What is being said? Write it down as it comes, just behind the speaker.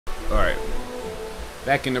Alright.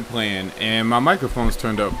 Back into playing. And my microphone's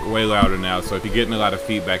turned up way louder now, so if you're getting a lot of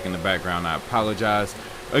feedback in the background, I apologize.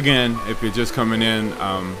 Again, if you're just coming in,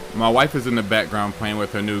 my wife is in the background playing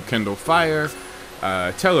with her new Kindle Fire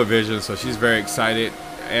television, so she's very excited,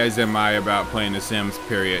 as am I, about playing The Sims,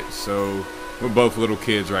 period. So we're both little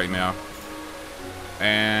kids right now.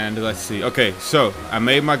 And let's see. Okay, so I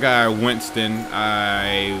made my guy Winston.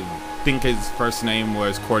 I think his first name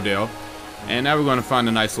was Cordell. And now we're going to find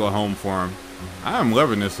a nice little home for him. I'm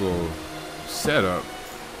loving this little setup.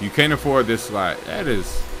 You can't afford this lot.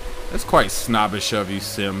 That's quite snobbish of you,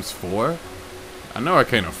 Sims 4. I know I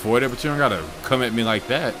can't afford it, but you don't gotta come at me like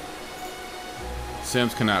that.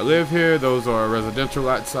 Sims cannot live here. Those are residential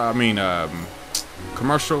lots. I mean,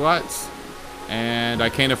 commercial lots. And I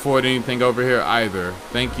can't afford anything over here either.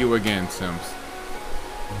 Thank you again, Sims.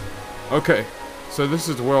 Okay, so this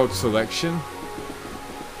is World Selection.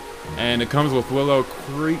 And it comes with Willow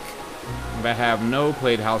Creek. I have no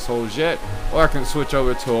played households yet. Or I can switch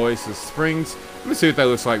over to Oasis Springs. Let me see what that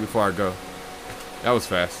looks like before I go. That was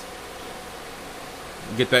fast.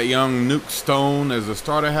 Get that young Nuke Stone as a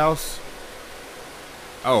starter house.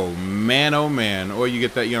 Oh man, oh man. Or you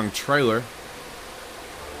get that young trailer.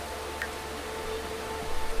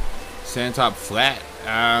 Sandtop Flat.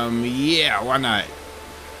 Yeah, why not?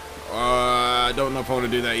 I don't know if I want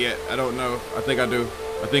to do that yet. I don't know. I think I do.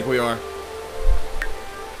 I think we are.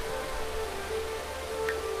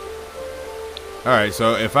 Alright,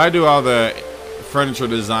 so if I do all the furniture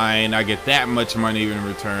design, I get that much money in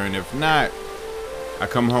return. If not, I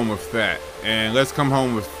come home with that. And let's come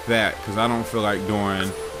home with that, because I don't feel like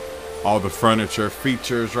doing all the furniture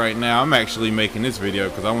features right now. I'm actually making this video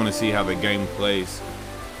because I want to see how the game plays.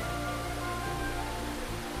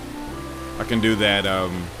 I can do that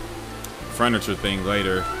furniture thing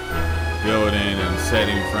later. Building and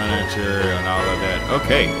setting furniture and all of that.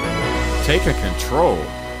 Okay, taking control.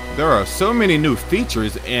 There are so many new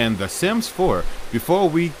features in The Sims 4. Before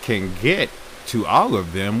we can get to all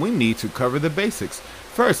of them, we need to cover the basics.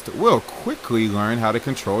 First, we'll quickly learn how to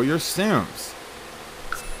control your Sims.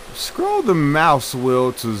 Scroll the mouse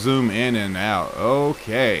wheel to zoom in and out.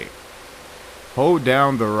 Okay. Hold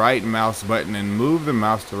down the right mouse button and move the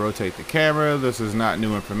mouse to rotate the camera. This is not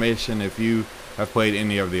new information if you have played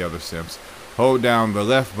any of the other Sims. Hold down the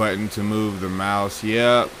left button to move the mouse.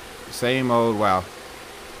 Yep. Same old, wow.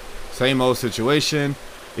 Same old situation.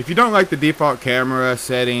 If you don't like the default camera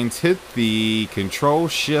settings, hit the Control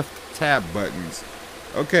Shift Tab buttons.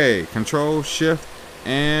 Okay, Control Shift,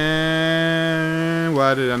 and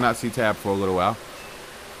why did I not see Tab for a little while?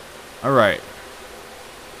 Alright.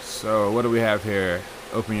 So what do we have here?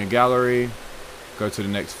 Open your gallery. Go to the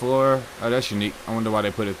next floor. Oh, that's unique. I wonder why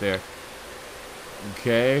they put it there.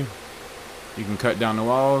 Okay. You can cut down the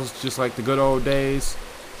walls just like the good old days.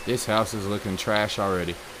 This house is looking trash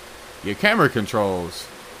already. Your camera controls.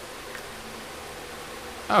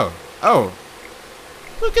 Oh,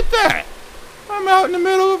 look at that. I'm out in the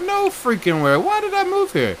middle of no freaking where. Why did I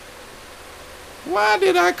move here? Why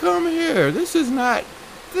did I come here? This is not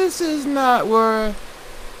where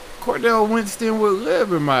Cordell Winston would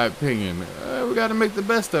live, in my opinion. We got to make the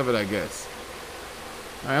best of it, I guess.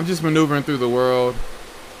 All right, I'm just maneuvering through the world,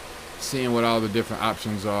 seeing what all the different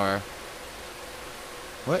options are.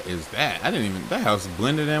 What is that? That house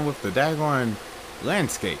blended in with the daggone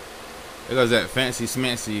landscape. There goes that fancy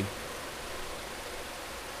smancy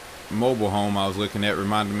mobile home I was looking at,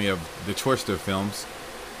 reminded me of the Twister films.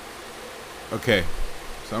 Okay,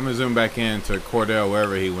 so I'm gonna zoom back in to Cordell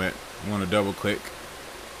wherever he went. I want to double click.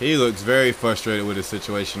 He looks very frustrated with his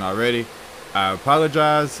situation already. I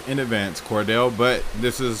apologize in advance, Cordell, but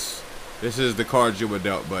this is the cards you were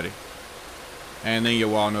dealt, buddy. And then your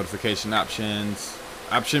wall notification options.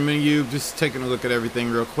 Option menu, just taking a look at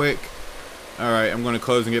everything real quick. Alright, I'm going to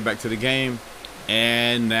close and get back to the game.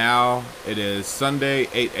 And now it is Sunday,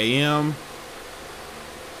 8 a.m.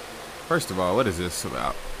 First of all, what is this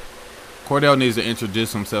about? Cordell needs to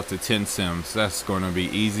introduce himself to 10 Sims. That's going to be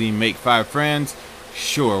easy. Make 5 friends?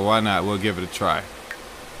 Sure, why not? We'll give it a try.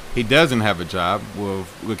 He doesn't have a job. We'll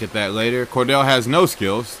look at that later. Cordell has no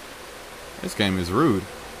skills. This game is rude.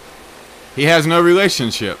 He has no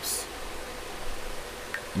relationships.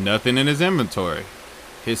 Nothing in his inventory.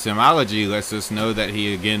 His simology lets us know that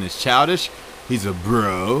he again is childish. He's a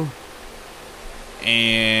bro.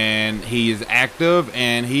 And he is active.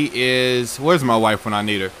 And he is... Where's my wife when I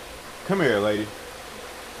need her? Come here, lady.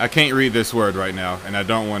 I can't read this word right now. And I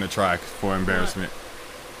don't want to try for embarrassment.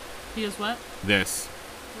 What? He is what? This.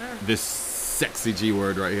 Where? This sexy G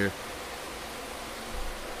word right here.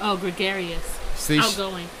 Oh, gregarious. See,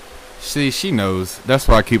 outgoing. See, she knows. That's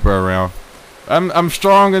why I keep her around. I'm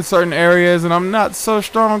strong in certain areas and I'm not so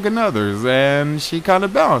strong in others, and she kind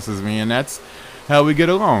of balances me, and that's how we get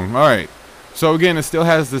along. All right. So again, it still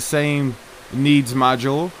has the same needs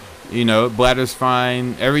module. You know, bladder's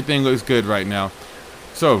fine. Everything looks good right now.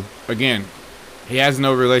 So again, he has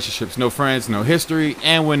no relationships, no friends, no history,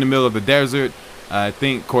 and we're in the middle of the desert. I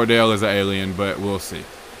think Cordell is an alien, but we'll see.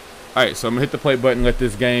 All right, so I'm gonna hit the play button, let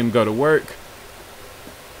this game go to work.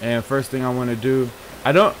 And first thing I want to do,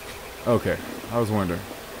 okay, I was wondering.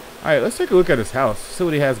 All right, let's take a look at his house, see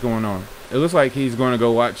what he has going on. It looks like he's going to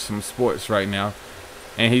go watch some sports right now,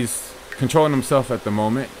 and he's controlling himself at the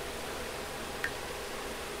moment.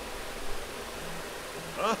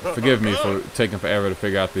 Forgive me for taking forever to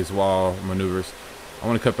figure out these wall maneuvers. I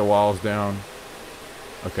want to cut the walls down.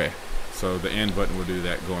 Okay, so the end button will do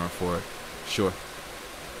that going forward. Sure.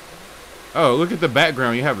 Oh, look at the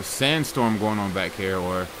background. You have a sandstorm going on back here,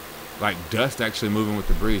 or like dust actually moving with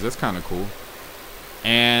the breeze. That's kind of cool.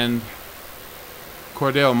 And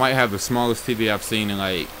Cordell might have the smallest TV I've seen in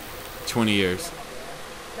like 20 years.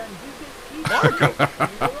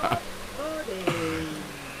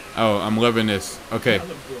 Oh, I'm loving this. Okay.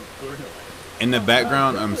 In the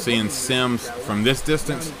background, I'm seeing Sims from this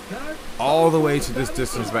distance all the way to this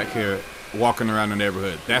distance back here, walking around the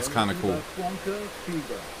neighborhood. That's kind of cool.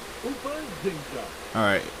 All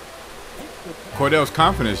right. Cordell's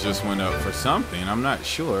confidence just went up for something. I'm not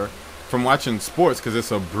sure. From watching sports, because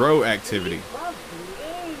it's a bro activity.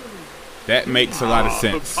 That makes a lot of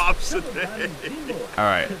sense. All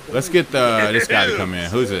right. Let's get this guy to come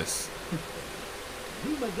in. Who's this?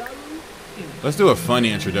 Let's do a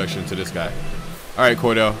funny introduction to this guy. All right,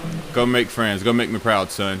 Cordell. Go make friends. Go make me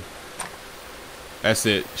proud, son. That's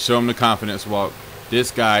it. Show him the confidence walk.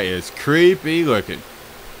 This guy is creepy looking.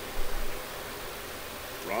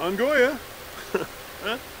 Ron Goya.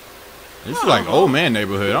 This is like old man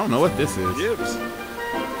neighborhood. I don't know what this is. Gibbs.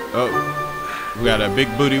 Oh, we got a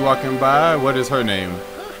big booty walking by. What is her name?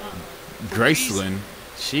 Gracelyn.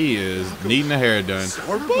 She is needing the hair done.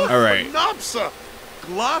 All right. Nopsa.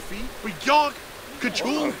 Glaffy. Yonk.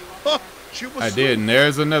 Kachul. I did, and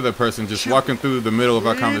there's another person just walking through the middle of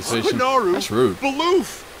our conversation. That's rude.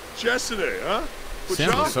 Baloof. Yesterday, huh?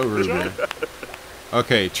 Sims is so rude, man.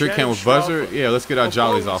 Okay, trick him with buzzer. Yeah, let's get our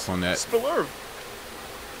jollies off on that.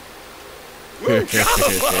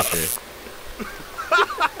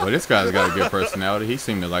 Well, this guy's got a good personality. He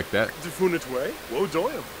seemed to like that.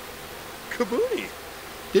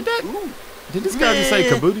 Did this guy just say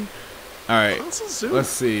kabooti? All right, let's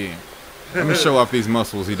see. Let me show off these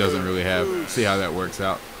muscles he doesn't really have. See how that works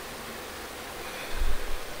out.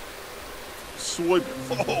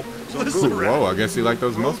 Whoa, I guess he liked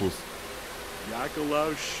those muscles.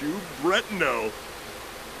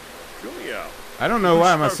 I don't know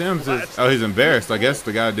why my Sims is... Oh, he's embarrassed. I guess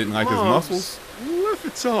the guy didn't like his muscles.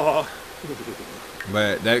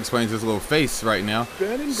 But that explains his little face right now.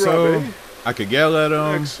 So, I could yell at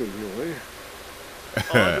him.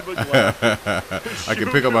 I can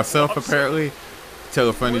pick up myself, apparently. Tell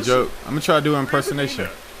a funny joke. I'm going to try to do an impersonation.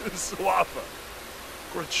 Oh,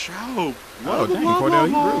 dang, Cordell,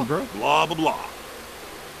 you rude, bro. Blah, blah, blah.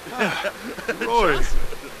 Roy.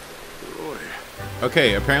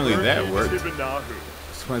 Okay, apparently that worked.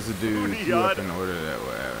 Supposed to do two up in order that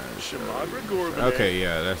way. Okay,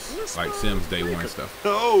 yeah, that's like Sims Day 1 stuff.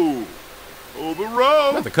 Oh, the road.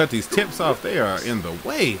 I'm about to cut these tips off. They are in the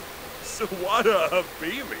way. So what a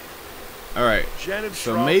baby. All right,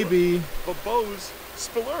 so maybe... Babos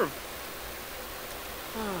Spillerv.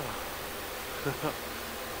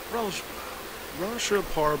 Rasha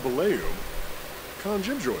Parbaleu. Con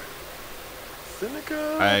Jimjoy.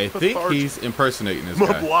 I think he's impersonating this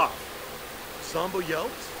guy. Mabla. Sambo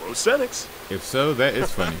yelps. Rosenix. If so, that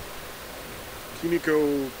is funny.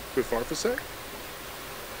 Kiniko Bifarfasek.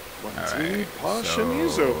 Alright,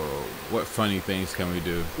 so what funny things can we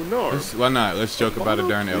do? Why not? Let's joke about a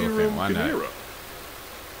darn elephant. Why not?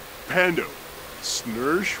 Pando.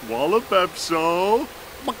 Snursh Walla Pepso.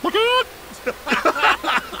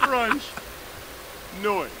 Crunch.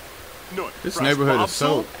 Noi. This neighborhood is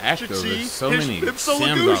so active. There's so many Sims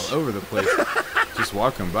all over the place. Just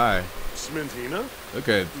walking by. Look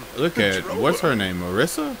at what's her name?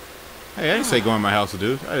 Marissa? Hey, I didn't say go in my house,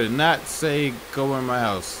 dude. I did not say go in my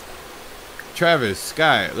house. Travis,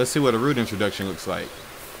 Sky, let's see what a rude introduction looks like.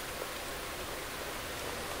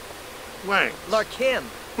 Wang. Larkin.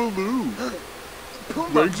 Baloo.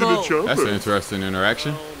 Legs in a chopper. That's an interesting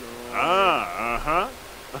interaction.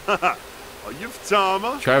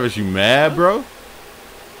 Travis, you mad, bro?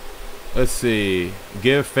 Let's see.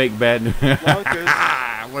 Give fake bad news.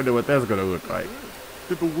 I wonder what that's gonna look like.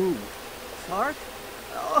 Sark?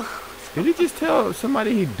 Oh, Did he just tell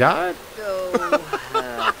somebody he died?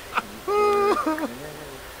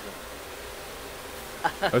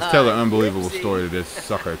 Let's tell an unbelievable story to this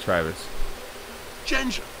sucker, Travis.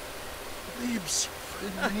 Ginger. Leaves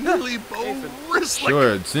nearly Boris.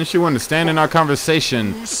 Sure, since you want to stand in our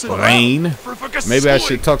conversation, Lane, maybe I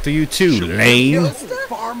should talk to you too, Lane.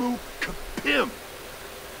 Farmu Kapim.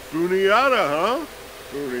 Funiata, huh?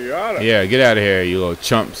 Funiata. Yeah, get out of here, you little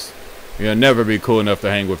chumps. You'll never be cool enough to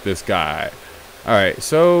hang with this guy. Alright,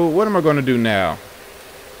 so what am I going to do now?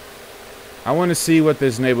 I want to see what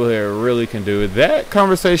this neighborhood really can do. That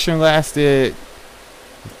conversation lasted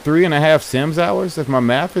 3.5 Sims hours, if my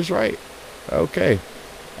math is right. Okay.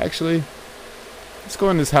 Actually, let's go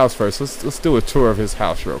in this house first. Let's do a tour of his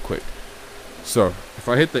house real quick. So, if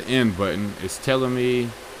I hit the end button, it's telling me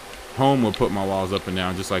home will put my walls up and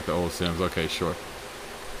down just like the old Sims. Okay, sure.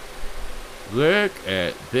 Look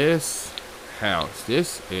at this house.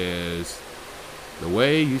 This is the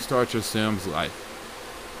way you start your Sims life.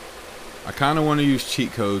 I kind of want to use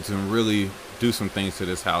cheat codes and really do some things to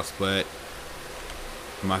this house, but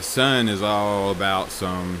my son is all about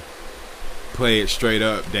some play it straight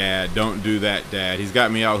up, Dad. Don't do that, Dad. He's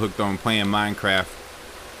got me out hooked on playing Minecraft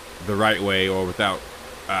the right way or without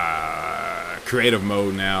creative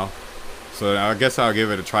mode now. So I guess I'll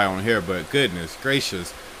give it a try on here, but goodness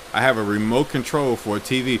gracious. I have a remote control for a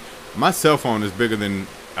TV. My cell phone is bigger than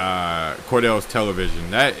Cordell's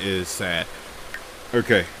television. That is sad.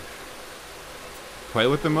 Okay. Play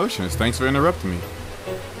with emotions. Thanks for interrupting me.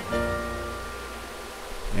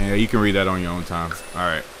 Yeah, you can read that on your own time.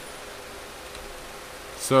 Alright.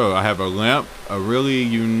 So, I have a lamp, a really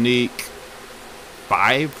unique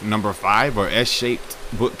number 5 or S-shaped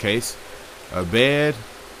bookcase, a bed,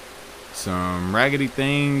 some raggedy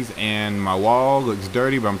things, and my wall looks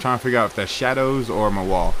dirty, but I'm trying to figure out if that's shadows or my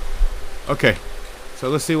wall. Okay, so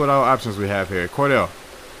let's see what all options we have here. Cordell,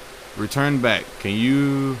 return back. What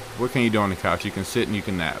can you do on the couch? You can sit and you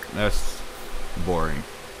can nap. That's boring.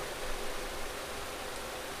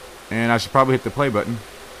 And I should probably hit the play button.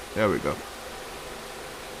 There we go.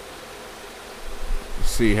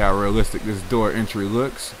 Let's see how realistic this door entry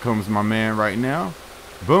looks. Comes my man right now.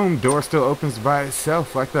 Boom, door still opens by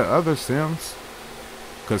itself like the other Sims.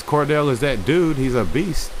 Because Cordell is that dude. He's a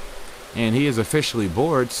beast. And he is officially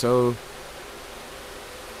bored, so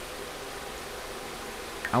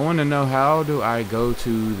I want to know, how do I go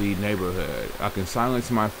to the neighborhood? I can silence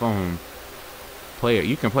my phone. Play it.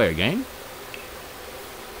 You can play a game?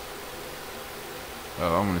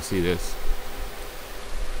 Oh, I want to see this.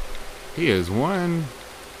 He is one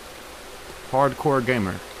hardcore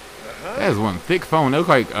gamer. That is one thick phone. It looks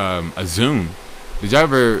like a Zune. Did y'all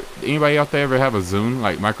ever, anybody out there ever have a Zune?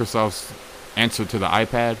 Like Microsoft's answer to the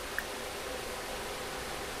iPad?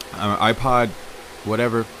 iPod,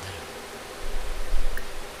 whatever.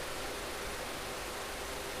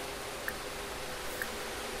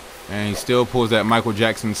 And he still pulls that Michael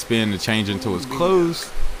Jackson spin to change into his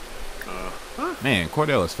clothes. Man,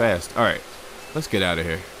 Cordell is fast. Alright, let's get out of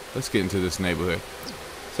here. Let's get into this neighborhood.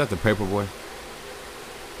 Is that the paper boy?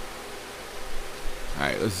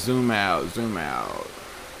 Alright, let's zoom out, zoom out.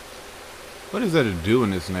 What is there to do in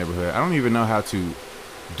this neighborhood? I don't even know how to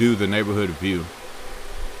do the neighborhood view.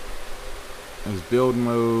 There's build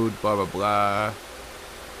mode, blah, blah, blah.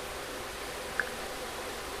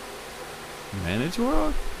 Manage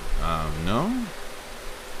world? No.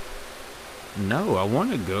 No, I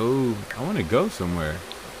want to go somewhere.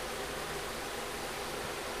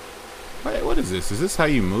 Wait, what is this? Is this how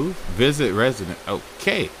you move? Visit resident.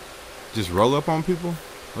 Okay. Just roll up on people?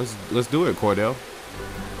 Let's do it, Cordell.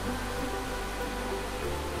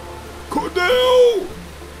 Cordell!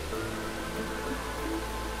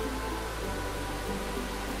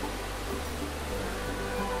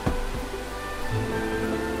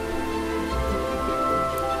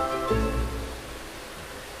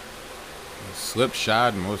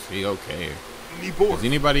 Slipshod mostly okay. Does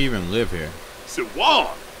anybody even live here?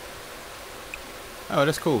 Oh, Oh,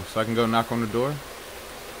 that's cool. So I can go knock on the door.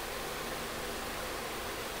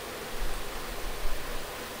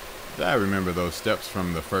 I remember those steps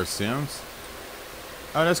from the first Sims.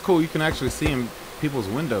 Oh, that's cool. You can actually see in people's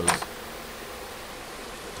windows.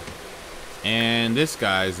 And this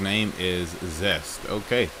guy's name is Zest.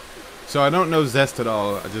 Okay. So I don't know Zest at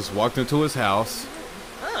all. I just walked into his house.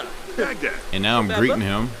 And now I'm greeting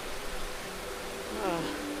him.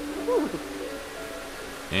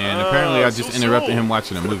 And apparently I just interrupted him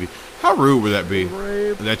watching a movie. How rude would that be?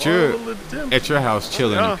 That you're at your house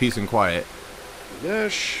chilling in peace and quiet.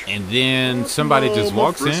 And then somebody just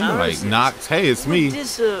walks in, like knocks, hey, it's me.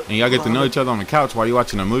 And y'all get to know each other on the couch while you're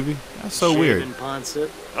watching a movie? That's so weird.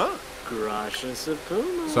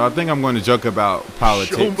 So I think I'm going to joke about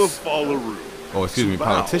politics. Oh, excuse me,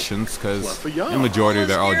 politicians, because the majority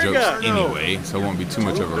they're all jokes anyway, so it won't be too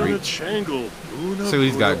much of a reach. See what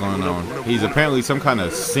he's got going on. He's apparently some kind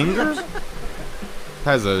of singer.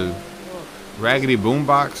 Has a raggedy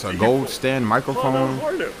boombox, a gold stand microphone,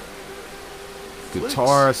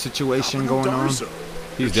 guitar situation going on.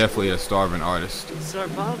 He's definitely a starving artist.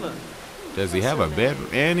 Does he have a bed?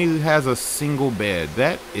 And he has a single bed.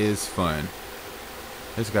 That is fun.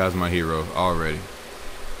 This guy's my hero already.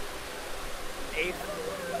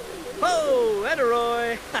 Oh,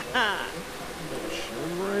 Ederoy!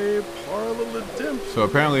 So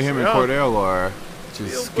apparently him and Cordell are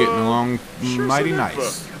just getting along mighty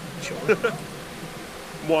nice.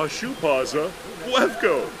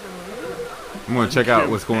 I'm gonna check out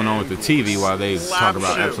what's going on with the TV while they talk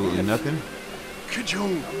about absolutely nothing.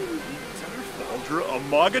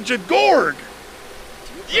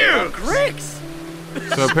 Yeah, Grix!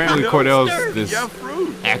 So apparently Cordell's this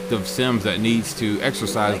active Sims that needs to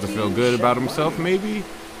exercise to feel good about himself, maybe?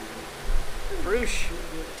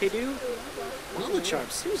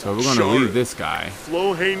 So we're gonna leave this guy.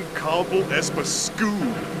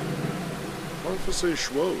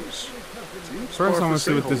 First I wanna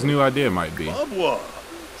see what this new idea might be.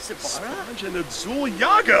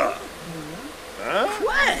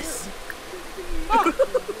 Quest!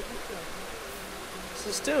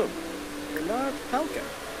 System. Bernard Pelka.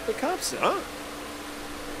 The cops.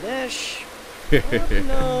 Nesh.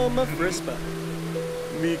 No, Mafrispa.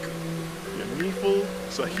 Meek. Yanifel.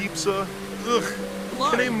 Sahipsa. Ugh.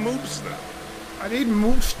 Kane Moopsna. I need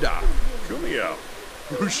Moopsna. Kumia.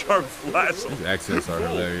 Bouchard Flassel. These accents are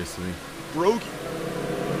hilarious to me. Brogi.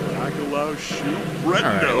 Yakalau Shoe.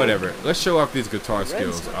 Alright, whatever. Let's show off these guitar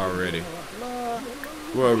skills already.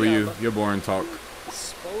 Whoever you, you're boring talk.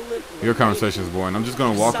 Your conversation is boring. I'm just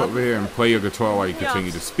gonna walk over here and play your guitar while you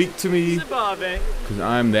continue to speak to me, because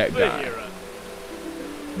I'm that guy.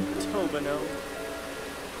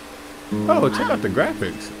 Oh, check out the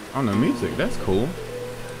graphics on the music. That's cool.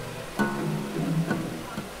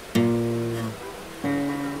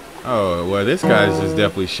 Oh, well, this guy's just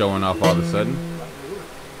definitely showing off all of a sudden.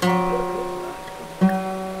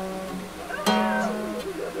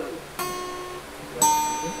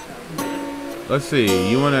 Let's see,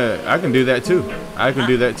 you wanna, I can do that too. I can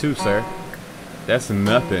do that too, sir. That's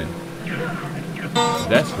nothing.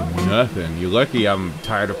 That's nothing. You're lucky I'm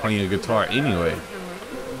tired of playing a guitar anyway.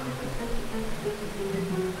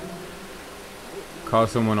 Call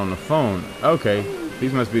someone on the phone. Okay,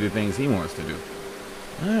 these must be the things he wants to do.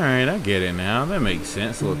 Alright, I get it now. That makes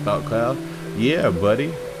sense, little thought cloud. Yeah,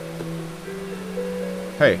 buddy.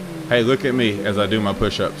 Hey, look at me as I do my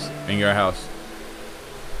push-ups in your house.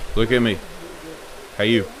 Look at me. Hey,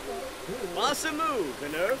 you. Awesome move,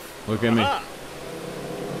 Nerf. Look at me.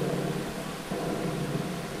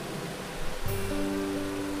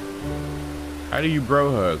 How do you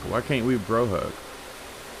bro hug? Why can't we bro hug?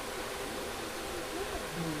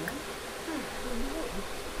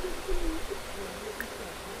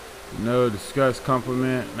 No, discuss,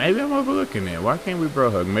 compliment. Maybe I'm overlooking it. Why can't we bro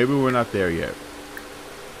hug? Maybe we're not there yet.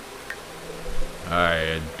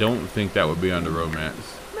 I don't think that would be under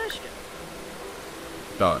romance.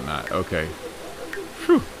 Thought not. Okay.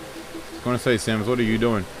 Phew. I was going to say, Sims, what are you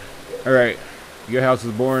doing? Alright. Your house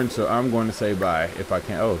is boring, so I'm going to say bye. If I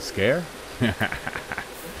can. Oh, scare?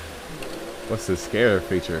 What's the scare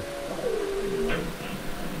feature?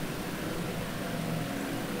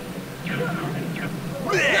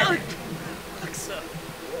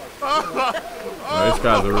 Oh, this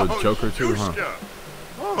guy's a real joker too, huh?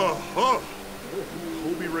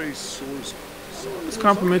 Let's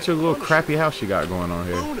compliment your little crappy house you got going on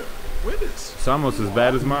here. It's almost as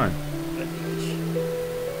bad as mine.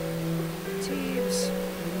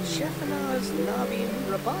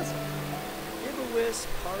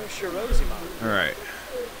 Alright.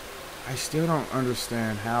 I still don't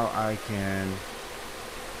understand how I can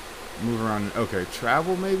move around. Okay,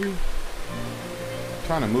 travel maybe? I'm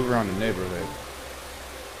trying to move around the neighborhood.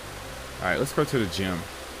 Alright, let's go to the gym.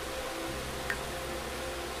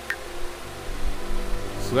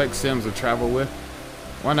 Select Sims to travel with.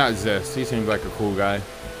 Why not Zest? He seems like a cool guy.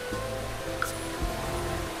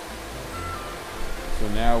 So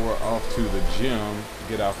now we're off to the gym to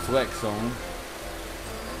get our flex on.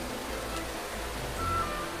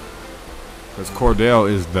 Because Cordell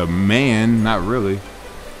is the man, not really.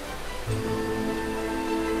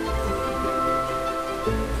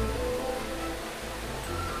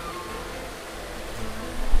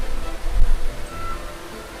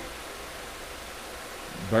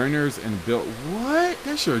 Burners and built. What?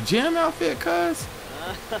 That's your gym outfit, cuz?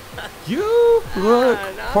 You look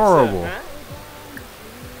horrible.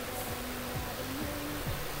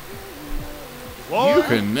 You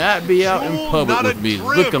cannot be out in public with me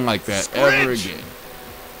looking like that ever again.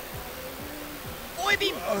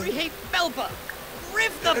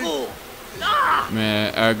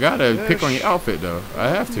 Man, I gotta pick on your outfit though. I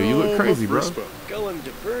have to. You look crazy, bro. Goem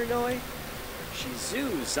de Burnoi, Shizu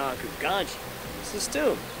Zaku Ganji,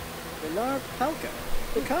 Sistum, Bernard Palka,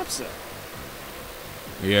 Lukapsa.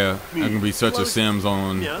 Yeah, I can be such a Sims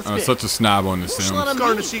on, such a snob on the Sims.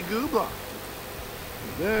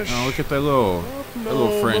 Oh, look at that little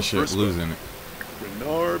friendship losing it.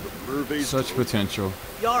 Such potential.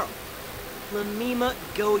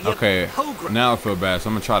 Okay, now I feel bad, so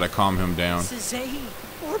I'm gonna try to calm him down.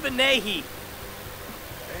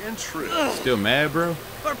 Still mad, bro?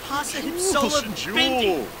 Oh,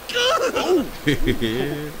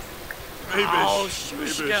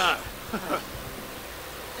 Shushka.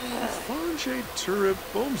 Fanje Turip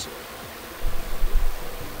Bomzo.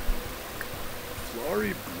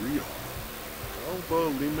 Flori Brio. Alba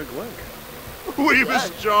Lima Glenk. Weavis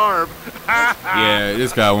Jarb. Yeah,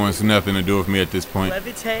 this guy wants nothing to do with me at this point.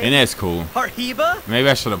 And that's cool. Maybe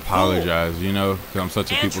I should apologize, you know, because I'm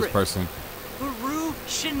such a people's person.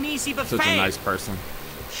 Such a nice person.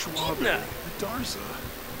 Schwabe. Darza.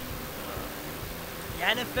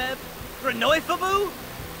 Yanifeb. Renoifabu.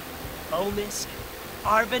 Omisk.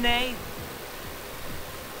 Arvane.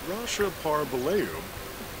 Rasha Parbaleu.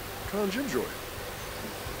 Conjimjoy.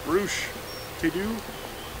 Roosh. Tedu.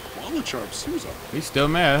 Walicharp Souza. He's still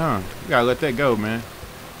mad, huh? You gotta let that go, man.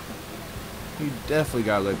 You definitely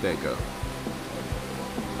gotta let that go.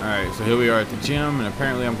 Alright, so here we are at the gym, and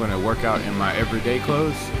apparently I'm gonna work out in my everyday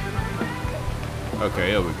clothes. Okay,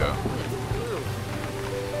 here we go.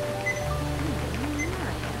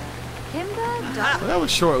 Well, that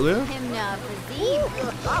was short-lived.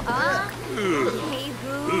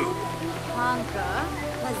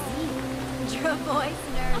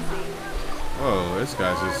 Whoa, this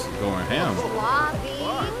guy's just going ham.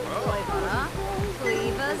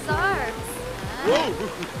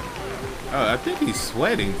 Oh, I think he's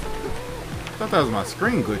sweating. I thought that was my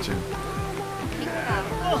screen glitching.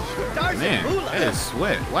 Man, that is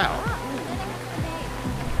sweat. Wow.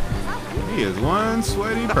 He is one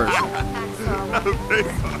sweaty person.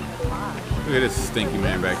 Look at this stinky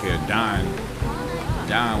man back here dying.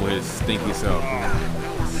 Dying with his stinky self.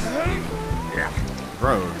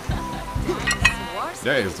 Bro.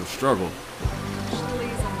 That is the struggle.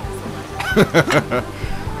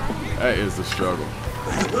 That is the struggle.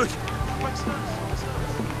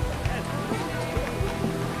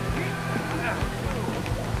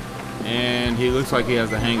 And he looks like he has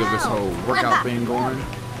the hang of this whole workout thing going.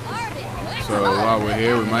 So while we're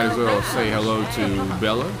here, we might as well say hello to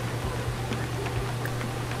Bella.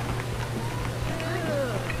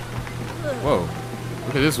 Whoa,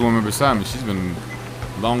 look at this woman beside me. She's been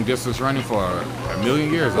long distance running for a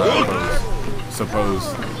million years, I suppose.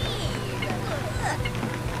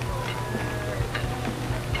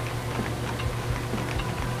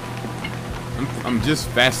 I'm just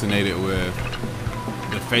fascinated with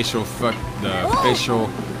the facial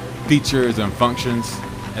features and functions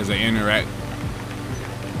as they interact,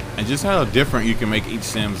 and just how different you can make each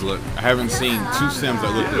Sims look. I haven't seen two Sims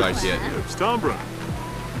that look alike yet.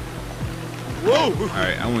 Whoa! All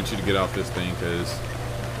right, I want you to get off this thing because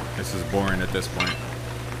this is boring at this point.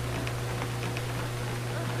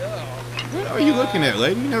 What are you looking at,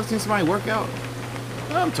 lady? You never seen somebody work out?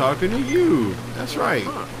 I'm talking to you. That's right.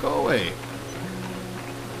 Go away.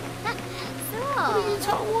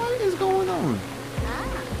 What is going on?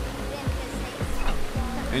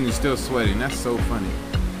 And he's still sweating. That's so funny.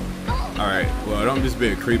 Alright, well, don't just be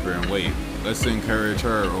a creeper and wait. Let's encourage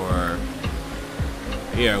her, or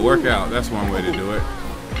yeah, work out. That's one way to do it.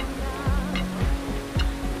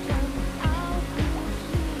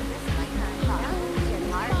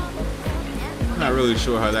 I'm not really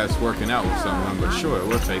sure how that's working out with someone, but sure,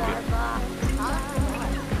 we'll take it.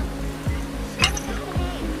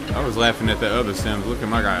 I was laughing at the other Sims. Look at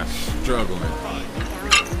my guy struggling.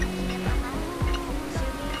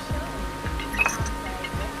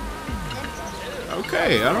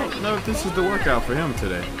 Okay, I don't know if this is the workout for him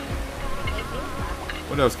today.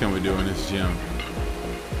 What else can we do in this gym?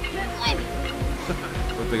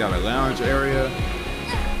 But they got a lounge area.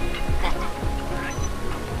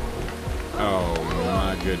 Oh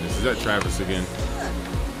my goodness, is that Travis again?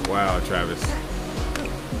 Wow, Travis.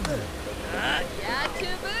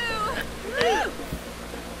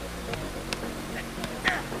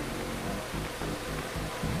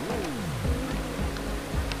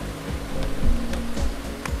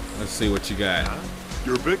 Let's see what you got.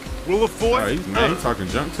 Your Vic, will a Oh, he's talking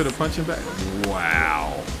junk to the punching bag.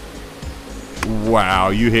 Wow. Wow,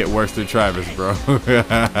 you hit worse than Travis, bro.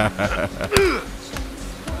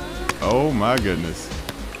 Oh my goodness.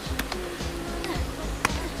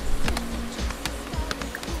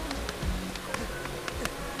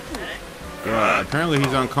 Yeah, apparently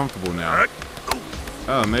he's uncomfortable now.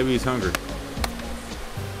 Oh, maybe he's hungry.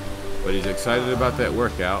 But he's excited about that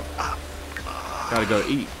workout. Gotta go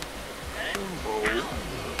eat.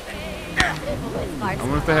 I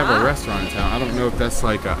wonder if they have a restaurant in town. I don't know if that's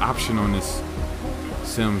like an option on this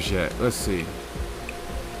Sims yet. Let's see.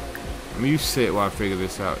 Let me sit while I figure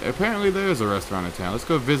this out. Apparently there is a restaurant in town. Let's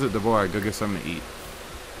go visit the bar and go get something to eat.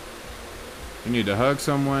 You need to hug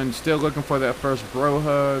someone. Still looking for that first bro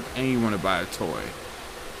hug. And you want to buy a toy.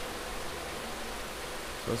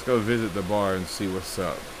 So let's go visit the bar and see what's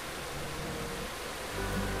up.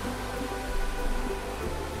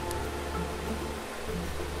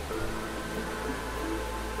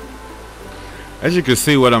 As you can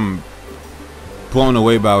see, what I'm blown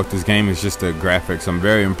away by with this game is just the graphics. I'm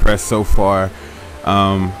very impressed so far.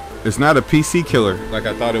 It's not a PC killer like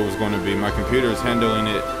I thought it was going to be. My computer is handling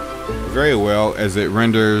it very well as it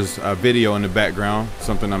renders a video in the background,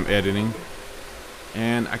 something I'm editing.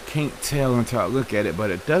 And I can't tell until I look at it, but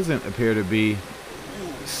it doesn't appear to be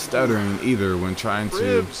stuttering either when trying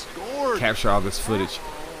to capture all this footage.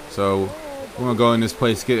 So we're going to go in this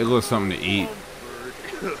place, get a little something to eat,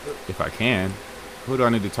 if I can. Who do I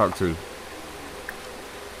need to talk to?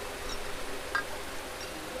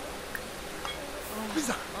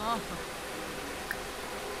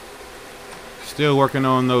 Still working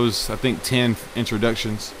on those, I think, 10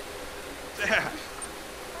 introductions.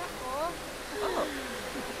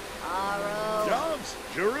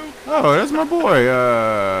 Oh, that's my boy,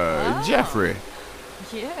 Jeffrey.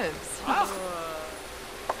 Gibbs.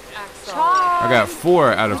 I got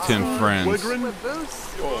 4 out of 10 friends.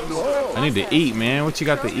 I need to eat, man. What you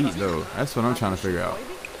got to eat, though? That's what I'm trying to figure out.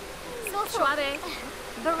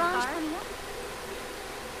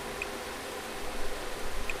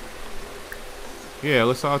 Yeah,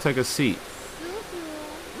 let's all take a seat.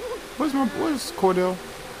 Where's Cordell?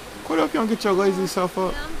 Cordell, if you don't get your lazy self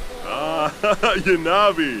up.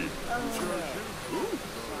 Yanabi.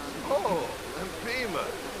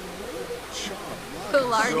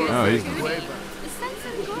 Oh,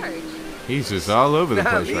 he's just all over the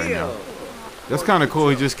place right now. That's kind of cool.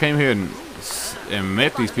 He just came here and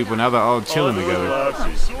met these people. Now they're all chilling together.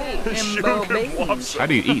 How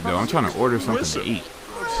do you eat, though? I'm trying to order something to eat.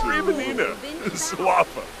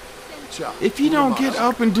 If you don't get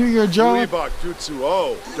up and do your job, isn't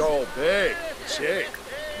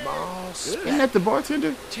that the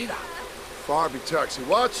bartender? Farby taxi,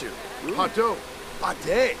 watch you. Hado,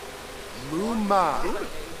 Bade, Muma.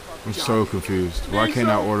 I'm so confused. Why can't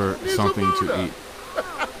I order something to eat?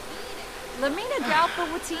 Lamina Dalpa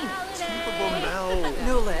Watini.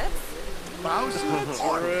 Nulis.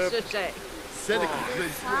 Bowser.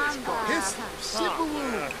 His Sibu.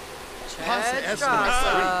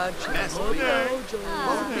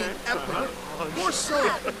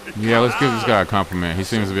 Yeah, let's give this guy a compliment. He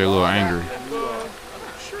seems to be a little angry.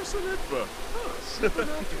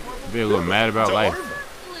 Be a little mad about life.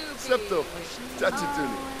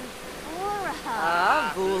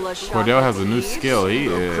 Cordell has a new skill. He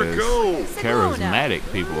is charismatic,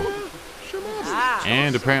 people.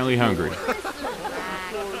 And apparently hungry.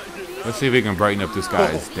 Let's see if we can brighten up this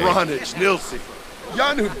guy's day. Ronich, Nilsi,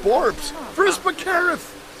 Yanu Borbs, Frispa Karif,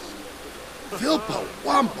 Vilpo,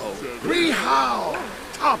 Wampo, Rehau,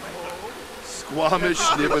 Topic, Squamish,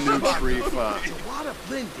 Nibanu, Trifa, Wada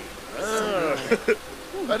Blindi,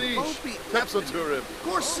 Harish, Pepsoturib,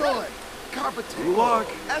 Gorsoy, Carpetino, Ruark,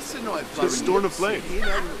 Essenoi, Storm of Flame,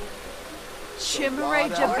 Chimere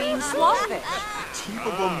Jabin Slawfish.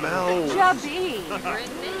 Teepable Mel, Jabin.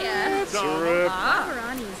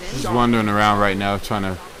 Just wandering around right now trying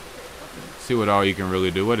to see what all you can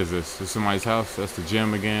really do. What is this? This is somebody's house? That's the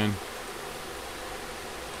gym again.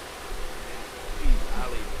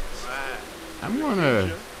 I'm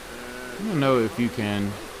gonna know if you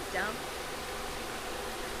can.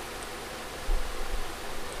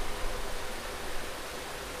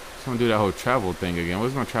 Just gonna do that whole travel thing again.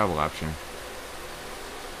 What's my travel option?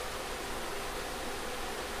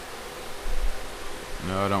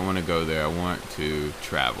 No, I don't want to go there. I want to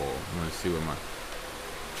travel. I want to see what my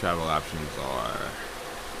travel options are.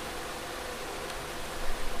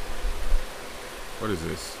 What is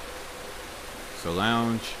this? It's a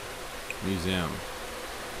lounge, museum.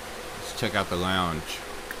 Let's check out the lounge.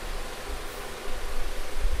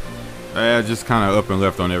 Just kind of up and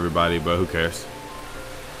left on everybody, but who cares?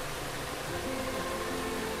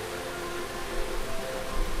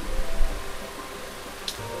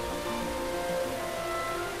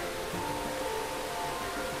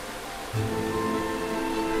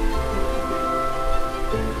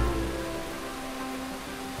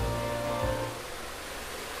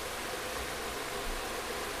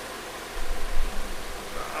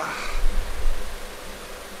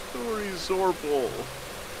 Zorple.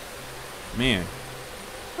 Man.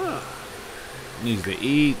 Needs to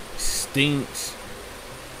eat, stinks,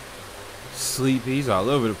 sleepy. He's all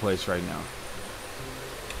over the place right now.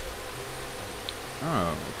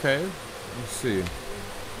 Oh, okay. Let's see.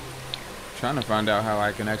 Trying to find out how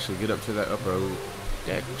I can actually get up to that upper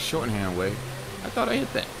deck shorthand way. I thought I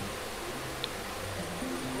hit that.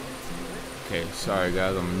 Okay, sorry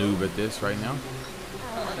guys, I'm a noob at this right now.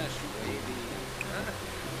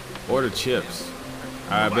 Order chips.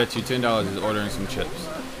 I bet you $10 is ordering some chips.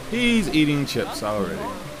 He's eating chips already.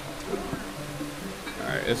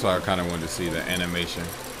 Alright, that's why I kind of wanted to see the animation.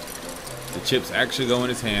 The chips actually go in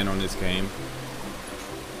his hand on this game.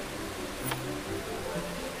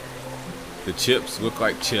 The chips look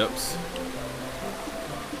like chips.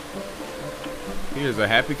 He is a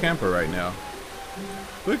happy camper right now.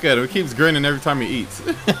 Look at him, he keeps grinning every time he eats.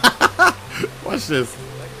 Watch this.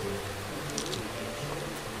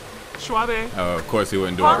 Suave. Oh, of course he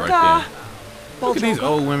wouldn't do it right there. Look at these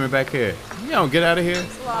old women back here. You don't get out of here.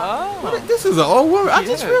 What, this is an old woman. I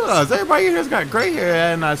just realized everybody here has got gray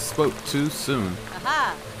hair, and I spoke too soon.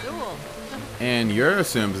 Aha, cool. And your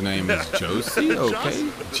Sim's name is Josie, okay?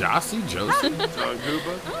 Josie, Josie.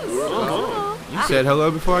 You said hello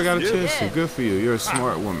before I got a chance. So good for you. You're a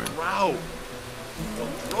smart woman. Wow.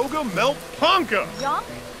 Roga Melt Ponka. Yonk?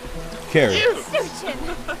 Carrie.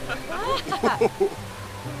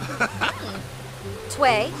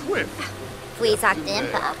 Tway, Whip. please act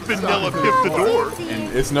impa. Vanilla Pip the Door.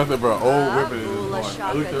 And it's nothing but old women. Bula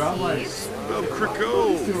I looked around like, Oh,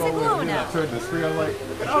 Crico. I turned the screen. I was like,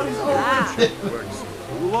 oh, these old Ah.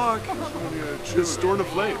 Ulak. Just Storm of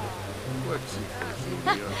Flame.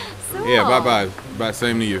 Yeah, bye-bye. Bye,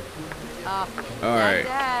 same to you. Oh, All right.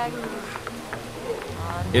 dag.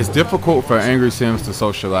 It's difficult for angry Sims to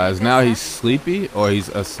socialize. Now he's sleepy or he's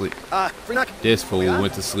asleep. This fool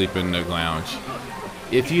went to sleep in the lounge.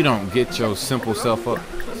 If you don't get your simple self up.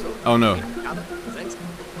 Oh no.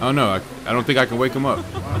 Oh no, I don't think I can wake him up.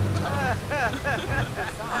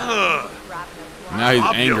 Now he's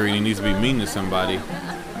angry and he needs to be mean to somebody.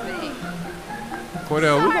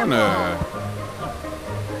 Cordell,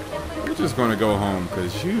 we're just gonna go home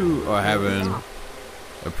because you are having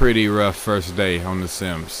a pretty rough first day on The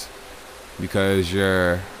Sims because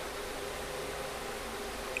your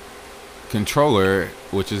controller,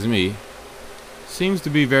 which is me, seems to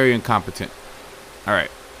be very incompetent.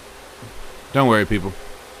 Alright. Don't worry, people.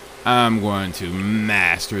 I'm going to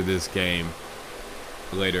master this game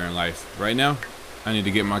later in life. Right now, I need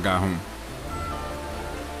to get my guy home.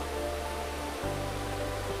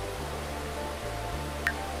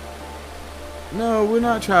 No, we're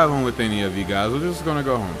not traveling with any of you guys. We're just gonna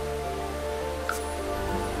go home.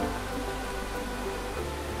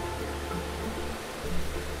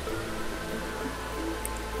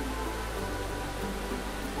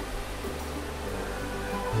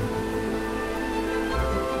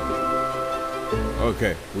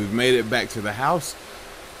 Okay, we've made it back to the house,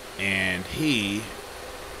 and he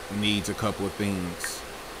needs a couple of things.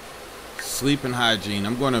 Sleep and hygiene.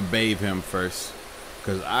 I'm gonna bathe him first,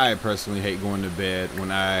 because I personally hate going to bed when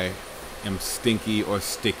I am stinky or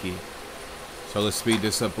sticky. So let's speed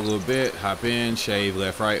this up a little bit. Hop in, shave,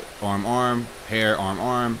 left, right, arm, arm, hair, arm,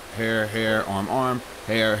 arm, hair, hair, arm, arm,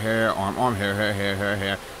 hair, hair, arm, arm, hair, hair, hair,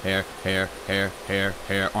 hair, hair, hair, hair, hair,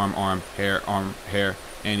 hair, hair, arm, hair.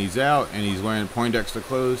 And he's out, and he's wearing Poindexter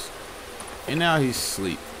clothes. And now he's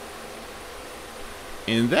asleep.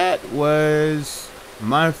 And that was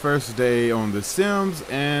my first day on The Sims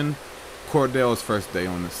and Cordell's first day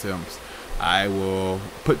on The Sims. I will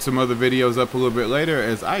put some other videos up a little bit later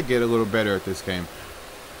as I get a little better at this game.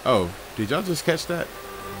 Oh, did y'all just catch that?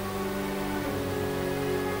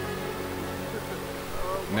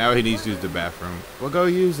 Now he needs to use the bathroom. Well, go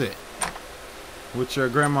use it. With your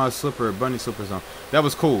grandma's slipper, bunny slippers on. That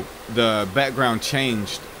was cool. The background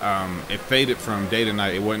changed. It faded from day to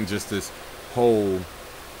night. It wasn't just this whole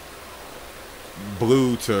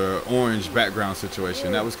blue to orange background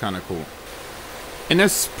situation. That was kind of cool. And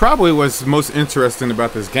that's probably what's most interesting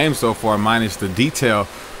about this game so far, minus the detail,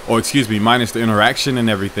 or excuse me, minus the interaction and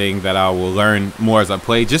everything that I will learn more as I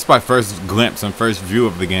play. Just by first glimpse and first view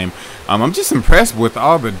of the game, I'm just impressed with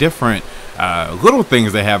all the different little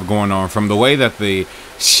things they have going on, from the way that the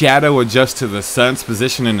shadow adjusts to the sun's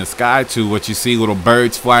position in the sky to what you see, little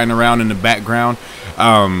birds flying around in the background,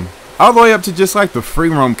 all the way up to just like the free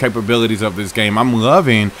roam capabilities of this game. I'm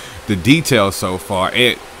loving the details so far.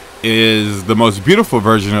 It is the most beautiful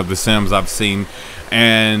version of The Sims I've seen,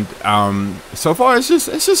 and so far it's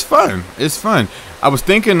just fun. It's fun. I was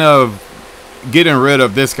thinking of getting rid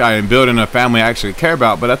of this guy and building a family I actually care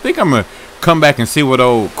about, but I think I'm gonna come back and see what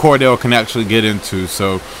old Cordell can actually get into.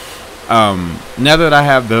 So now that I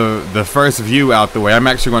have the first view out the way, I'm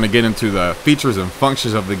actually going to get into the features and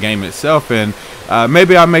functions of the game itself, and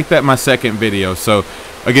maybe I'll make that my second video. So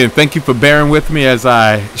again, thank you for bearing with me as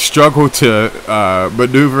I struggle to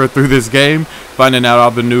maneuver through this game. Finding out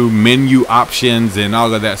all the new menu options and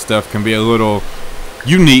all of that stuff can be a little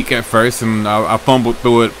unique at first, and I fumbled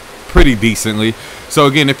through it pretty decently. So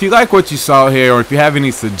again, if you like what you saw here, or if you have any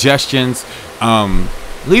suggestions,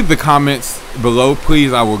 leave the comments below,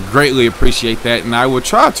 please. I will greatly appreciate that, and I will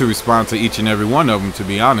try to respond to each and every one of them, to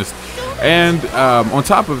be honest. And on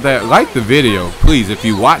top of that, like the video, please. If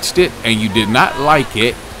you watched it and you did not like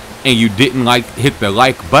it, and you didn't hit the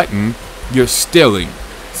like button, you're stealing.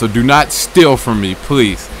 So do not steal from me,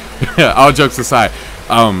 please. All jokes aside,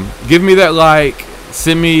 give me that like,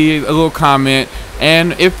 send me a little comment,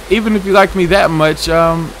 and even if you like me that much,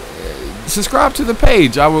 subscribe to the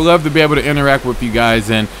page. I would love to be able to interact with you guys,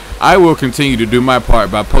 and I will continue to do my part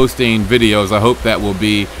by posting videos. I hope that will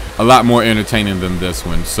be a lot more entertaining than this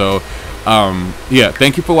one. So yeah,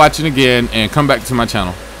 thank you for watching again, and come back to my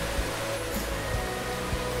channel.